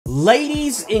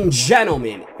Ladies and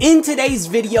gentlemen, in today's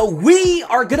video, we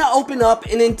are gonna open up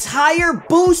an entire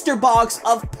booster box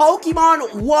of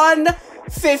Pokemon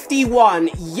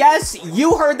 151. Yes,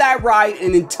 you heard that right,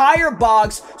 an entire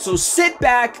box. So sit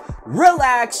back,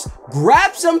 relax,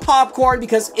 grab some popcorn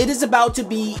because it is about to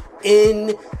be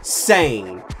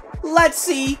insane. Let's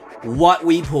see what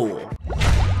we pull.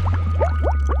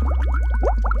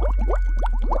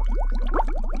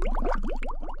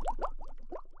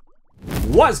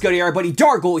 What's good, everybody?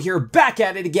 DarkGhoul here, back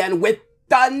at it again with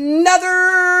another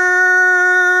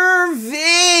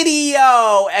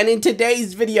video. And in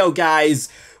today's video, guys,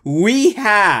 we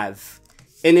have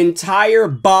an entire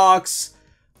box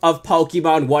of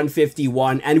Pokemon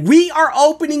 151, and we are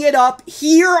opening it up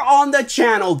here on the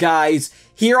channel, guys.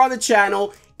 Here on the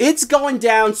channel. It's going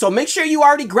down, so make sure you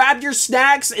already grabbed your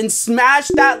snacks and smash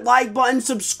that like button,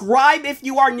 subscribe if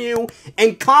you are new,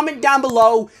 and comment down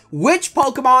below which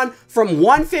Pokemon from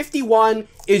 151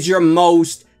 is your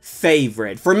most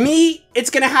favorite. For me, it's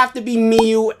gonna have to be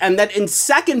Mew, and then in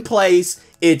second place,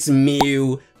 it's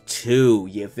Mewtwo,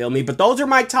 you feel me? But those are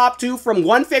my top two from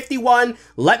 151.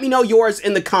 Let me know yours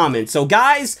in the comments. So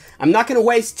guys, I'm not gonna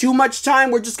waste too much time.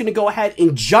 We're just gonna go ahead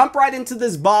and jump right into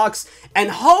this box,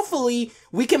 and hopefully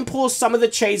we can pull some of the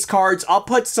chase cards. I'll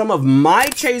put some of my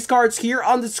chase cards here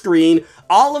on the screen,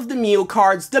 all of the Mew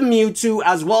cards, the Mewtwo,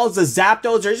 as well as the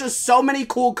Zapdos. There's just so many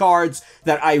cool cards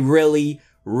that I really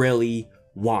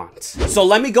want. So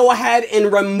let me go ahead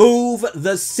and remove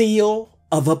the seal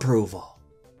of approval.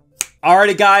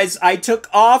 Alrighty guys, I took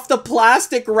off the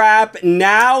plastic wrap.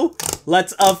 Now,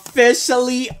 let's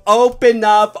officially open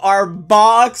up our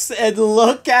box and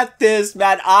look at this,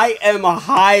 man. I am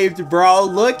hyped, bro.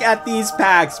 Look at these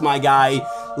packs, my guy.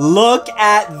 Look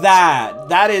at that.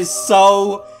 That is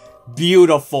so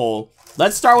beautiful.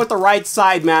 Let's start with the right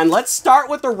side, man. Let's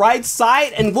start with the right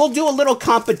side and we'll do a little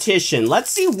competition. Let's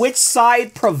see which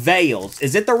side prevails.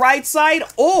 Is it the right side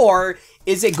or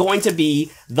is it going to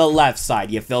be the left side?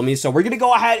 You feel me? So we're going to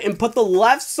go ahead and put the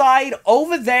left side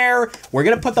over there. We're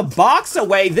going to put the box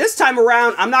away. This time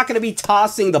around, I'm not going to be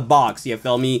tossing the box. You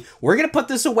feel me? We're going to put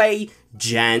this away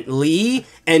gently.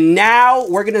 And now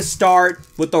we're going to start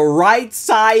with the right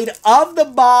side of the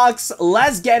box.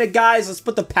 Let's get it, guys. Let's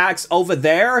put the packs over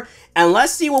there. And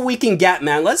let's see what we can get,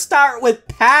 man. Let's start with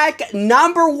pack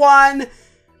number 1.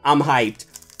 I'm hyped.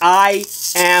 I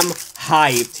am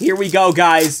hyped. Here we go,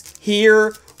 guys.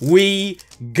 Here we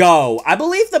go. I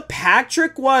believe the pack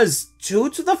trick was 2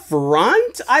 to the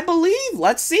front, I believe.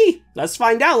 Let's see. Let's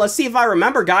find out. Let's see if I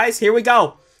remember, guys. Here we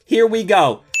go. Here we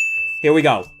go. Here we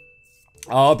go.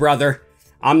 Oh, brother.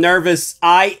 I'm nervous.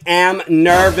 I am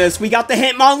nervous. We got the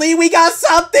Hitmonlee. We got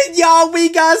something, y'all. We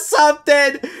got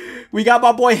something. We got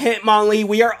my boy Hitmonlee.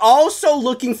 We are also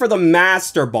looking for the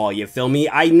Master Ball, you feel me?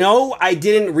 I know I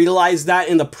didn't realize that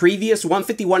in the previous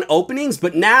 151 openings,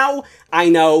 but now I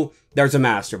know there's a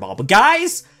Master Ball. But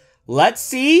guys, let's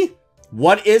see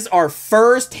what is our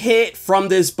first hit from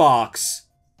this box.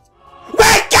 We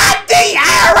got the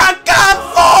Erica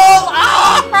full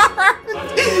art!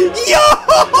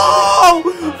 Yo!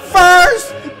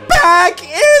 First pack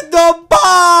in the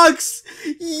box!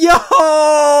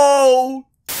 Yo!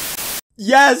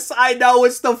 Yes, I know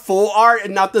it's the full art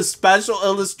and not the special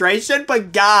illustration,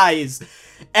 but guys,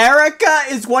 Erica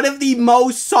is one of the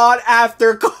most sought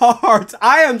after cards.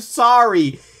 I am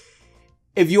sorry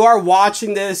if you are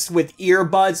watching this with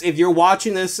earbuds, if you're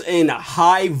watching this in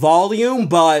high volume,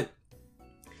 but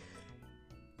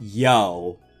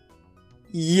yo,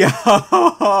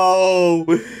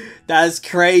 that's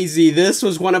crazy. This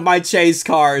was one of my chase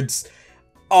cards.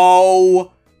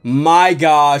 Oh my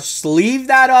gosh, sleeve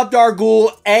that up,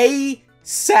 DarkGhoul,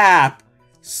 ASAP.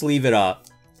 Sleeve it up.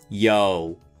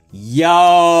 Yo,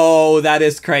 that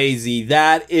is crazy.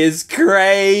 That is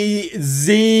crazy.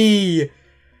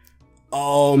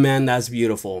 Oh man, that's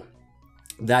beautiful.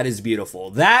 That is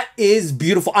beautiful. That is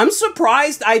beautiful. I'm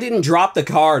surprised I didn't drop the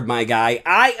card, my guy.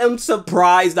 I am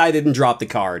surprised I didn't drop the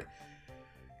card.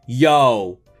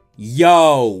 Yo.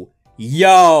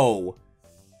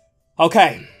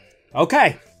 Okay.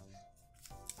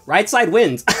 Right side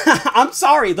wins. I'm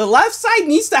sorry. The left side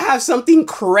needs to have something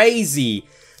crazy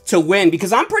to win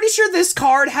because I'm pretty sure this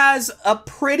card has a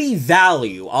pretty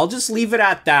value. I'll just leave it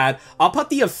at that. I'll put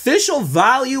the official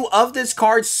value of this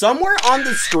card somewhere on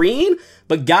the screen.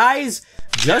 But guys,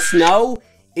 just know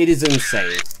it is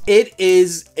insane. It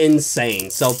is insane.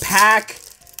 So pack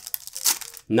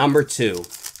number 2.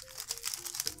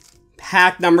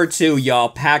 Pack number 2, y'all.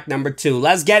 Pack number 2.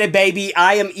 Let's get it, baby.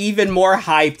 I am even more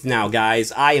hyped now,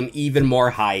 guys. I am even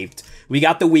more hyped. We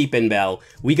got the Weepinbell.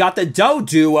 We got the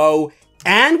Doduo.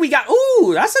 And we got, ooh,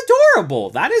 Ooh, that's adorable.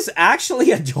 That is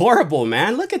actually adorable,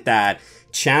 man. Look at that.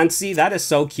 Chansey, that is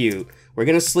so cute. We're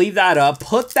gonna sleeve that up,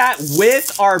 put that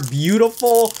with our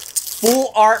beautiful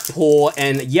full art pool.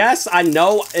 And yes, I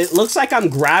know it looks like I'm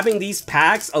grabbing these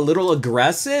packs a little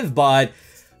aggressive, but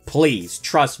please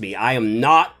trust me, I am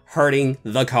not hurting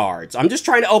the cards. I'm just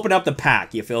trying to open up the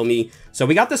pack, you feel me? So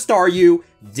we got the Staryu,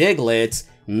 Diglett,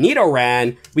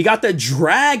 Nidoran, we got the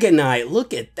Dragonite.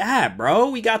 Look at that, bro.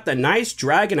 We got the nice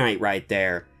Dragonite right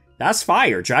there. That's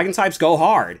fire. Dragon types go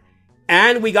hard.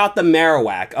 And we got the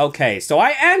Marowak. Okay, so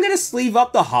I am going to sleeve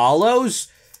up the holos,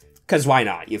 because why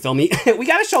not? You feel me? We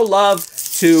got to show love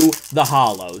to the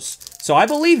holos. So I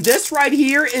believe this right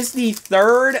here is the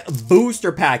third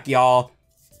booster pack, y'all.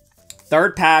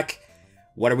 Third pack.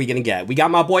 What are we going to get? We got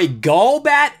my boy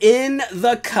Golbat in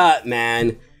the cut,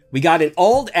 man. We got an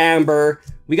old Amber.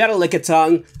 We got a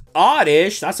Lickitung.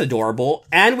 Oddish, that's adorable.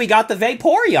 And we got the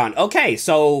Vaporeon. Okay,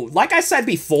 so like I said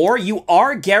before, you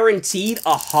are guaranteed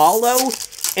a holo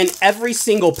in every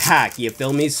single pack, you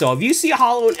feel me? So if you see a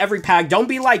holo in every pack, don't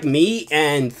be like me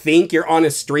and think you're on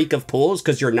a streak of pulls,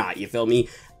 because you're not, you feel me?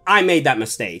 I made that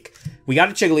mistake. We got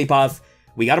a Jigglypuff.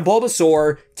 We got a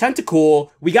Bulbasaur,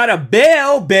 Tentacool. We got a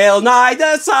Bill Nye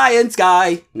the Science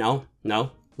Guy. No,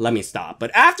 let me stop.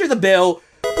 But after the Bill,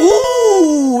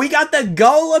 ooh, we got the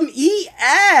Golem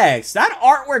EX. That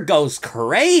artwork goes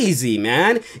crazy,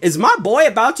 man. Is my boy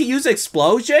about to use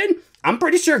Explosion? I'm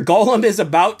pretty sure Golem is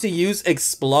about to use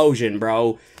Explosion,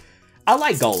 bro. I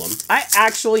like Golem. I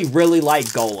actually really like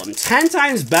Golem. 10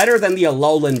 times better than the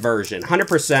Alolan version.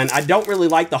 100%. I don't really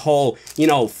like the whole, you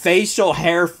know, facial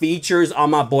hair features on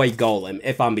my boy Golem,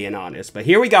 if I'm being honest. But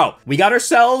here we go. We got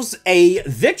ourselves a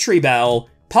Victreebel,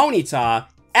 Ponyta,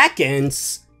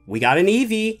 Ekans. We got an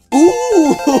Eevee.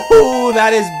 Ooh,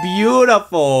 that is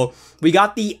beautiful. We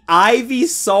got the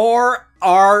Ivysaur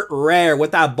art rare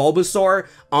with that Bulbasaur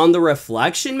on the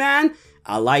reflection, man.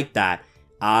 I like that.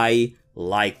 I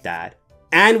like that.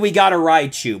 And we got a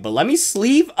Raichu. But let me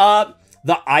sleeve up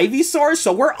the Ivysaur.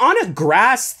 So we're on a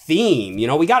grass theme. You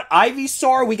know, we got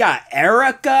Ivysaur. We got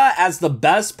Erica as the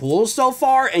best pool so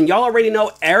far. And y'all already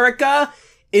know Erica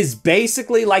is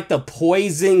basically like the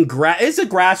poison grass. It's a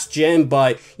grass gym,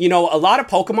 but you know, a lot of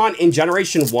Pokemon in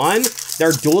Generation 1,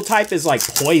 their dual type is like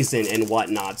poison and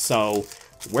whatnot. So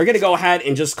we're gonna go ahead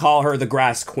and just call her the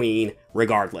Grass Queen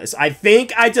regardless. I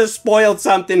think I just spoiled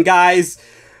something, guys.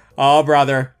 Oh,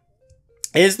 brother.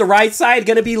 Is the right side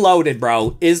gonna be loaded,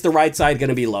 bro? Is the right side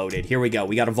gonna be loaded? Here we go.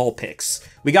 We got a Vulpix.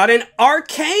 We got an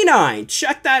Arcanine.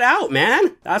 Check that out,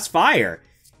 man. That's fire.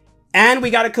 And we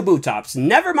got a Kabutops.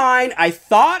 Never mind. I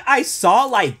thought I saw,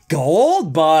 like,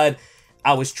 gold, but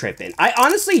I was tripping. I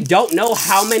honestly don't know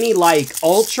how many, like,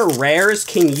 ultra rares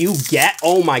can you get.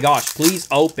 Oh, my gosh. Please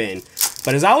open.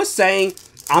 But as I was saying,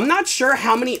 I'm not sure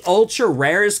how many ultra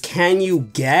rares can you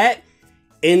get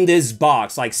in this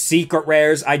box. Like, secret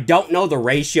rares. I don't know the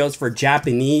ratios for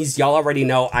Japanese. Y'all already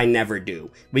know I never do.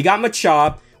 We got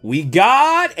Machop. We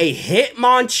got a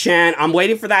Hitmonchan. I'm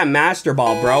waiting for that Master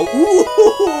Ball, bro.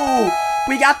 Ooh,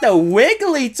 we got the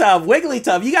Wigglytuff.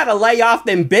 Wigglytuff, you gotta lay off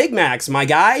them Big Macs, my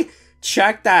guy.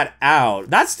 Check that out.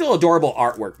 That's still adorable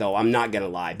artwork, though. I'm not gonna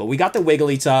lie. But we got the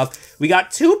Wigglytuff. We got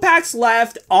 2 packs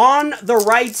left on the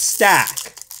right stack.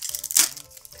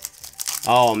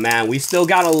 Oh, man. We still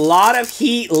got a lot of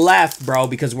heat left, bro,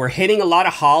 because we're hitting a lot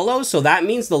of holos. So that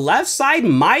means the left side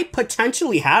might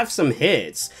potentially have some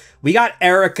hits. We got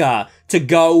Erica to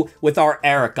go with our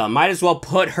Erica. Might as well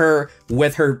put her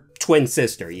with her twin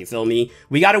sister, you feel me?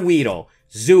 We got a Weedle,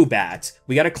 Zubat.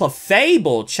 We got a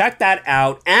Clefable, check that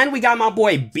out. And we got my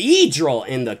boy Beedrill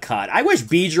in the cut. I wish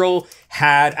Beedrill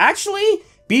had... Actually,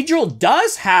 Beedrill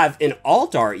does have an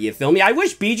alt art, you feel me? I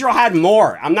wish Beedrill had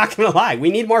more. I'm not gonna lie. We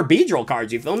need more Beedrill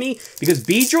cards, you feel me? Because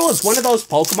Beedrill is one of those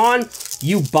Pokemon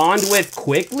you bond with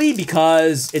quickly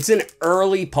because it's an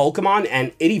early Pokemon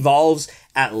and it evolves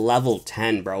at level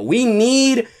 10, bro. We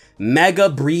need Mega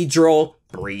Beedrill.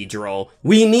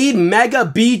 We need Mega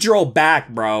Beedrill back,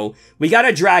 bro. We got a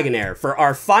Dragonair. For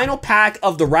our final pack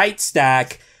of the right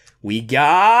stack, we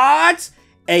got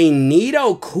a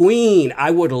Nidoqueen.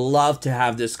 I would love to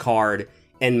have this card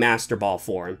in Master Ball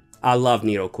form. I love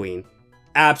Nidoqueen.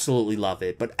 Absolutely love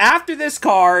it. But after this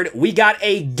card, we got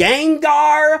a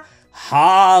Gengar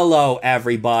Holo,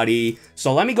 everybody.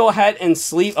 So let me go ahead and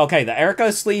sleeve. Okay, the Erica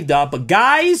is sleeved up. But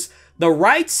guys, the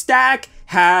right stack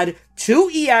had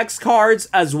 2 EX cards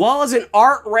as well as an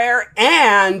art rare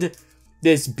and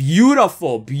this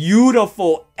beautiful,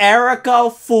 beautiful Erica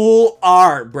full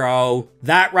art, bro.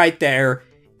 That right there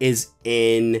is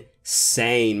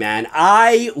insane, man.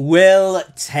 I will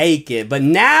take it. But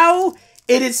now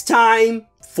it is time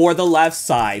for the left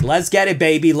side. Let's get it,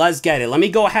 baby. Let's get it. Let me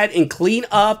go ahead and clean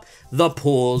up the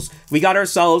pools. We got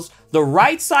ourselves the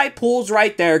right side pools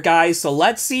right there, guys. So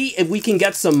let's see if we can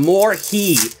get some more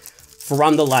heat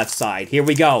from the left side. Here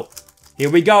we go. Here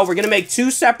we go. We're going to make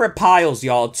 2 separate piles,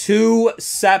 y'all. 2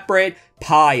 separate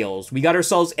piles. We got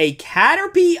ourselves a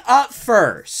Caterpie up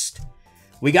first.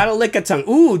 We got a Lickitung.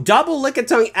 Ooh, double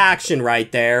Lickitung action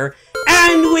right there.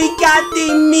 And we got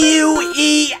the Mew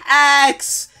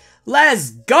EX.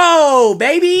 Let's go,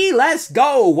 baby. Let's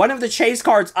go. One of the chase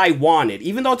cards I wanted.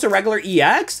 Even though it's a regular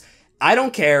EX, I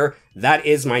don't care. That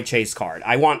is my chase card.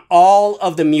 I want all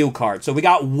of the Mew cards. So we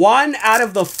got 1 out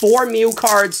of the 4 Mew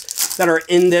cards that are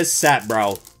in this set,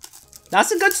 bro.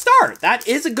 That's a good start. That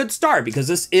is a good start because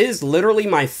this is literally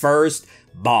my first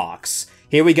box.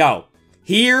 Here we go.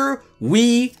 Here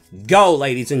we go,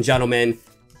 ladies and gentlemen.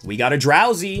 We got a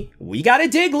Drowsy. We got a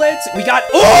Diglett. We got...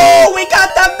 Oh, we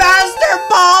got the Master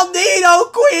Ball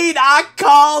Nidoqueen. I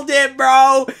called it,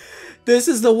 bro. This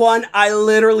is the one I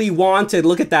literally wanted.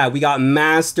 Look at that. We got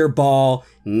Master Ball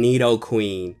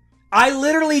Nidoqueen. I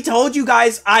literally told you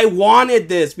guys I wanted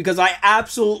this because I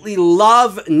absolutely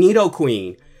love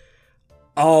Nidoqueen.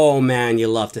 Oh, man, you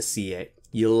love to see it.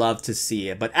 You love to see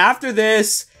it. But after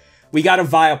this, we got a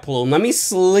Vileplume. Let me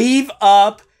sleeve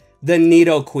up the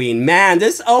Nidoqueen. Man,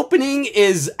 this opening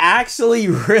is actually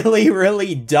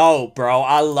really dope, bro.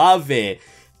 I love it.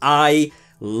 I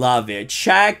love it.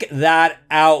 Check that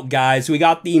out, guys. We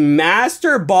got the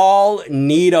Master Ball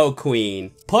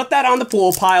Nidoqueen. Put that on the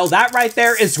pool pile. That right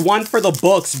there is one for the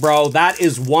books, bro. That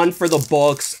is one for the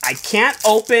books. I can't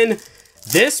open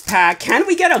this pack. Can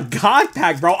we get a God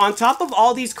pack, bro? On top of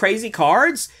all these crazy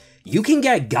cards, you can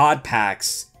get God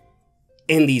packs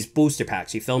in these booster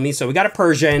packs, you feel me? So we got a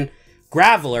Persian,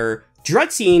 Graveler,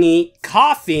 Dratini,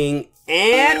 Coughing,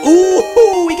 and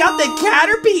ooh, we got the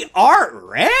Caterpie art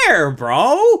rare,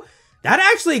 bro. That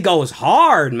actually goes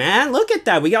hard, man. Look at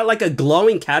that. We got like a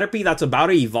glowing Caterpie that's about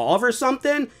to evolve or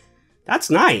something. That's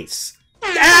nice.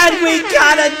 And we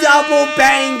got a double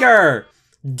banger.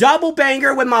 Double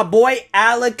banger with my boy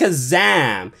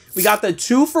Alakazam. We got the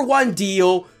 2-for-1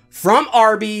 deal from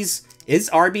Arby's. Is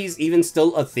Arby's even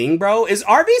still a thing, bro? Is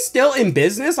Arby's still in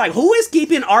business? Like, who is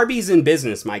keeping Arby's in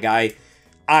business, my guy?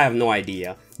 I have no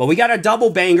idea. But we got a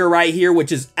double banger right here,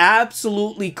 which is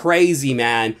absolutely crazy,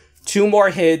 man. 2 more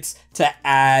hits to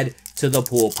add to the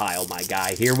pool pile, my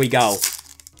guy. Here we go.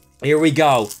 Here we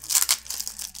go.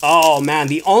 Oh, man.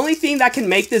 The only thing that can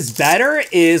make this better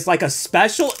is like a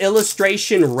special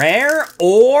illustration rare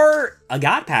or a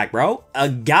God pack, bro. A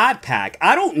God pack.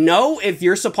 I don't know if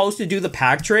you're supposed to do the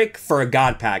pack trick for a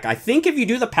God pack. I think if you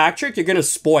do the pack trick, you're going to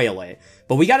spoil it.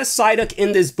 But we got a Psyduck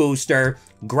in this booster.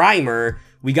 Grimer.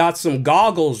 We got some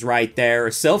goggles right there.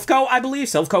 Silphco, I believe.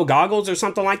 Silphco goggles or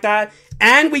something like that.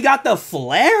 And we got the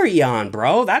Flareon,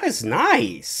 bro. That is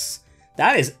nice.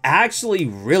 That is actually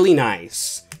really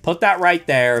nice. Put that right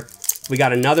there. We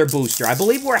got another booster. I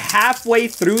believe we're halfway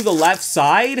through the left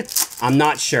side. I'm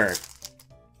not sure.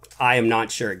 I am not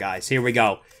sure, guys. Here we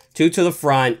go. 2 to the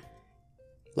front.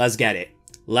 Let's get it.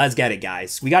 Let's get it,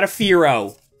 guys. We got a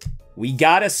Fearow. We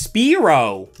got a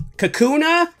Spearow.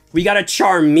 Kakuna. We got a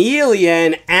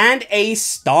Charmeleon and a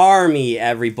Starmie,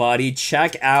 everybody.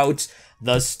 Check out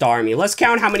the Starmie. Let's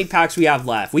count how many packs we have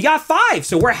left. We got 5,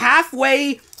 so we're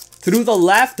halfway through the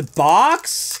left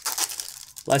box.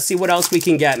 Let's see what else we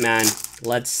can get, man.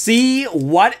 Let's see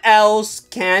what else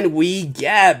can we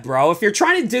get, bro. If you're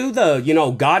trying to do the, you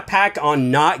know, God pack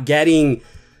on not getting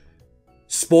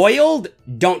spoiled,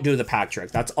 don't do the pack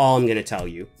trick. That's all I'm going to tell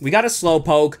you. We got a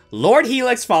Slowpoke, Lord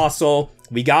Helix Fossil.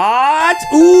 We got,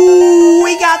 ooh,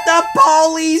 we got the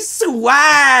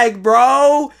Polyswag,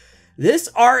 bro. This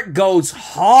art goes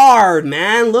hard,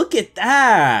 man. Look at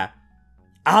that.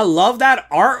 I love that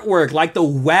artwork, like the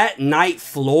wet night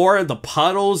floor, the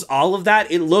puddles, all of that.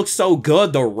 It looks so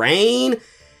good. The rain.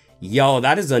 Yo,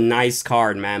 that is a nice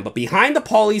card, man. But behind the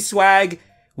Polyswag,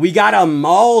 we got a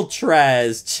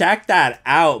Moltres. Check that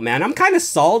out, man. I'm kind of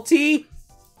salty.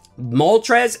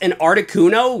 Moltres and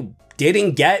Articuno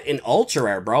didn't get an Ultra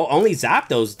Rare, bro. Only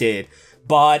Zapdos did.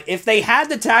 But if they had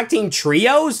the tag team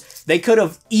trios, they could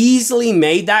have easily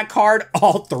made that card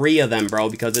all 3 of them, bro,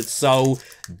 because it's so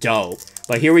dope.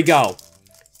 But here we go.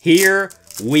 Here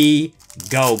we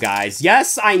go, guys.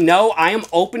 Yes, I know I am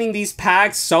opening these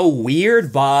packs so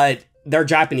weird, but they're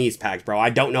Japanese packs, bro.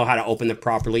 I don't know how to open them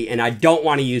properly, and I don't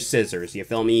want to use scissors. You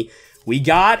feel me? We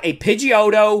got a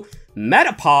Pidgeotto,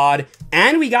 Metapod,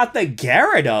 and we got the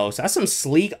Gyarados. That's some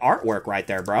sleek artwork right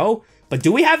there, bro. But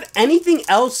do we have anything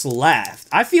else left?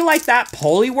 I feel like that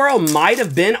Poliwhirl might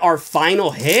have been our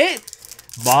final hit.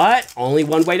 But only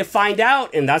one way to find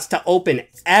out, and that's to open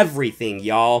everything,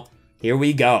 y'all. Here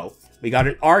we go. We got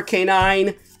an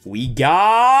Arcanine. We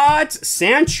got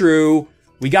Sandshrew.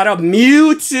 We got a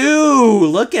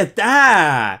Mewtwo. Look at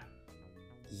that.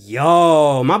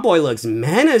 Yo, my boy looks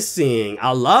menacing.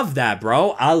 I love that,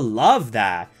 bro. I love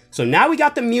that. So now we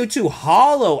got the Mewtwo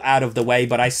Holo out of the way,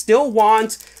 but I still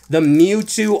want the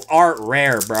Mewtwo Art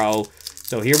Rare, bro.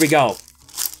 So here we go.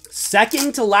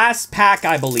 Second to last pack,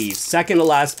 I believe. Second to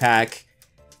last pack.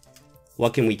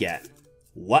 What can we get?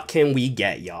 What can we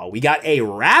get, y'all? We got a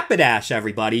Rapidash,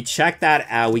 everybody. Check that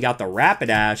out. We got the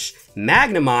Rapidash,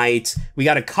 Magnemite. We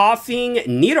got a Coughing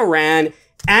Nidoran.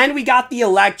 And we got the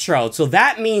Electrode. So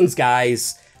that means,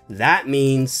 guys, that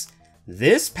means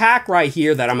this pack right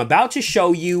here that I'm about to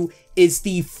show you is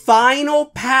the final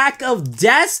pack of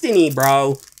Destiny,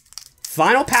 bro.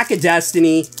 Final pack of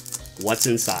Destiny. What's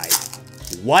inside?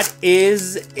 What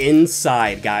is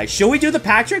inside, guys? Should we do the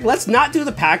pack trick? Let's not do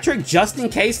the pack trick just in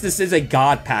case this is a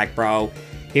God pack, bro.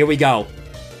 Here we go.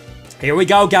 Here we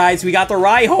go, guys. We got the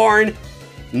Rhyhorn.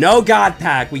 No God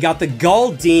pack. We got the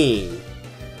Goldeen.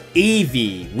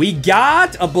 Eevee, we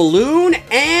got a Balloon,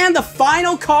 and the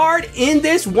final card in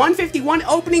this 151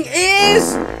 opening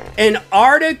is an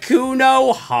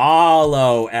Articuno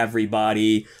Holo,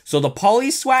 everybody. So the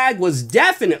Polyswag was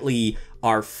definitely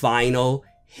our final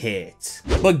hit.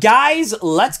 But guys,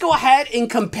 let's go ahead and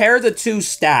compare the two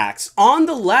stacks. On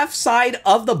the left side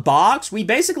of the box, we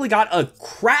basically got a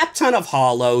crap ton of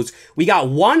holos. We got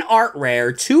one art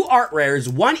rare, two art rares,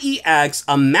 one EX,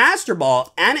 a Master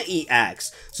Ball, and an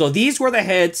EX. So these were the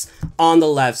hits on the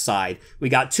left side. We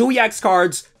got two EX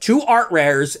cards, two art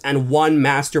rares, and one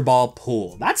Master Ball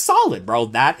pool. That's solid, bro.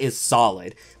 That is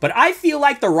solid. But I feel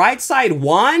like the right side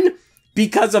won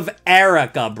because of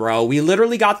Erica, bro. We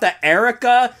literally got the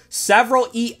Erica, several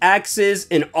EXs,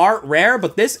 and art rare,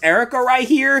 but this Erica right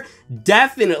here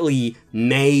definitely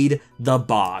made the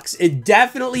box. It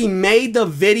definitely made the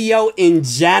video in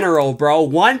general, bro.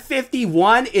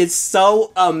 151 is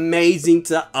so amazing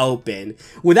to open.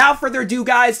 Without further ado,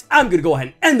 guys, I'm gonna go ahead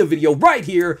and end the video right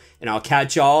here, and I'll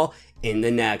catch y'all in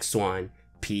the next one.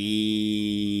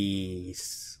 Peace.